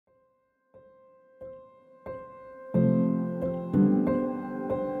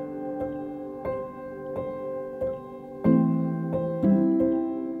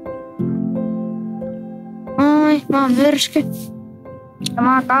Mä oon Myrsky. Ja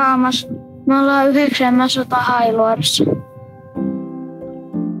mä oon Kaamos. Me ollaan 9. sota Hailuodossa.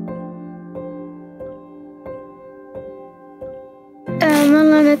 Me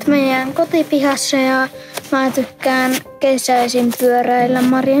ollaan nyt meidän kotipihassa ja mä tykkään kesäisin pyöräillä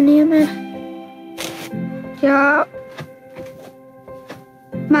Marjaniemeen. Ja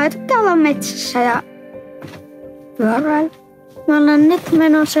mä tykkään olla metsässä ja pyöräillä. Me ollaan nyt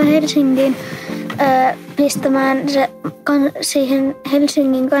menossa Helsinkiin pistämään siihen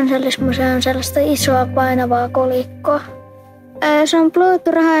Helsingin Kansallismuseon sellaista isoa painavaa kolikkoa. Se on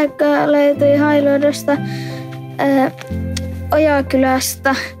plooturaha, joka löytyi Hailuodosta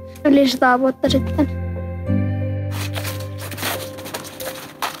Ojakylästä yli 100 vuotta sitten.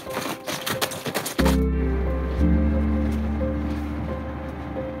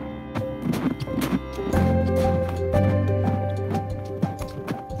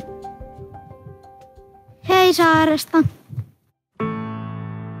 Hei saaresta!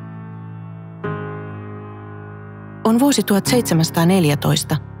 On vuosi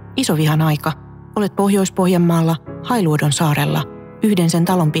 1714, isovihan aika. Olet Pohjois-Pohjanmaalla, Hailuodon saarella, yhden sen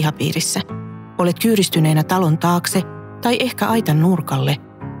talon pihapiirissä. Olet kyyristyneenä talon taakse tai ehkä aitan nurkalle.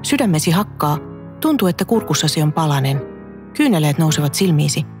 Sydämesi hakkaa, tuntuu, että kurkussasi on palanen. Kyyneleet nousevat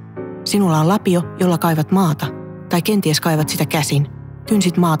silmiisi. Sinulla on lapio, jolla kaivat maata, tai kenties kaivat sitä käsin.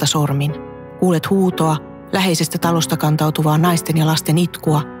 Kynsit maata sormin. Kuulet huutoa, läheisestä talosta kantautuvaa naisten ja lasten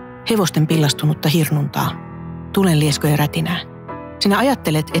itkua, hevosten pillastunutta hirnuntaa. Tulenlieskoja rätinää. Sinä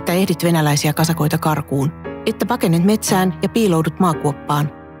ajattelet, että ehdit venäläisiä kasakoita karkuun, että pakenet metsään ja piiloudut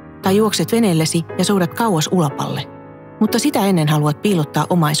maakuoppaan, tai juokset veneellesi ja soudat kauas ulapalle. Mutta sitä ennen haluat piilottaa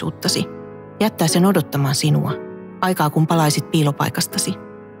omaisuuttasi, jättää sen odottamaan sinua, aikaa kun palaisit piilopaikastasi.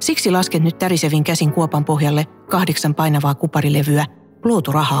 Siksi lasket nyt tärisevin käsin kuopan pohjalle 8 painavaa kuparilevyä,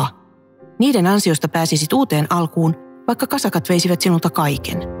 plooturahaa. Niiden ansiosta pääsisit uuteen alkuun, vaikka kasakat veisivät sinulta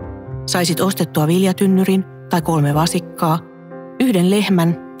kaiken. Saisit ostettua viljatynnyrin tai 3 vasikkaa, 1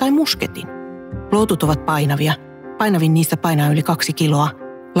 lehmän tai musketin. Plootut ovat painavia. Painavin niistä painaa yli 2 kiloa.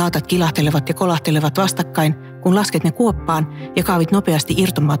 Laatat kilahtelevat ja kolahtelevat vastakkain, kun lasket ne kuoppaan ja kaavit nopeasti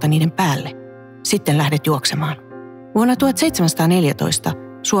irtomaata niiden päälle. Sitten lähdet juoksemaan. Vuonna 1714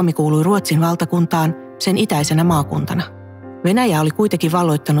 Suomi kuului Ruotsin valtakuntaan sen itäisenä maakuntana. Venäjä oli kuitenkin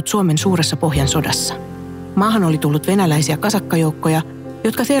valloittanut Suomen suuressa Pohjansodassa. Maahan oli tullut venäläisiä kasakkajoukkoja,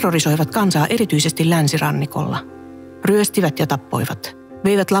 jotka terrorisoivat kansaa erityisesti länsirannikolla. Ryöstivät ja tappoivat.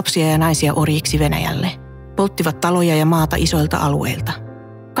 Veivät lapsia ja naisia orjiksi Venäjälle. Polttivat taloja ja maata isoilta alueilta.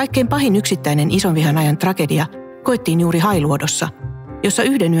 Kaikkein pahin yksittäinen isovihan ajan tragedia koettiin juuri Hailuodossa, jossa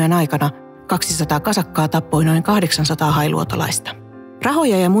yhden yön aikana 200 kasakkaa tappoi noin 800 hailuotolaista.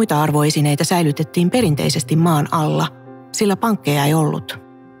 Rahoja ja muita arvoesineitä säilytettiin perinteisesti maan alla, sillä pankkeja ei ollut.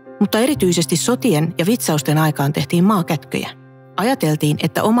 Mutta erityisesti sotien ja vitsausten aikaan tehtiin maakätköjä. Ajateltiin,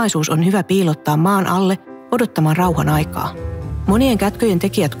 että omaisuus on hyvä piilottaa maan alle odottamaan rauhan aikaa. Monien kätköjen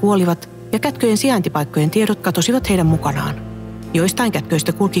tekijät kuolivat ja kätköjen sijaintipaikkojen tiedot katosivat heidän mukanaan. Joistain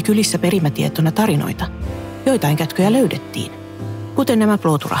kätköistä kulki kylissä perimätietona tarinoita. Joitain kätköjä löydettiin, kuten nämä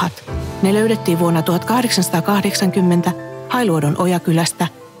plooturahat. Ne löydettiin vuonna 1880 Hailuodon Ojakylästä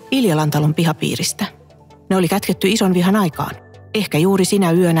Iljalantalon pihapiiristä. Ne oli kätketty ison vihan aikaan, ehkä juuri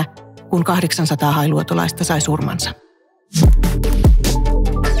sinä yönä, kun 800 hailuotolaista sai surmansa.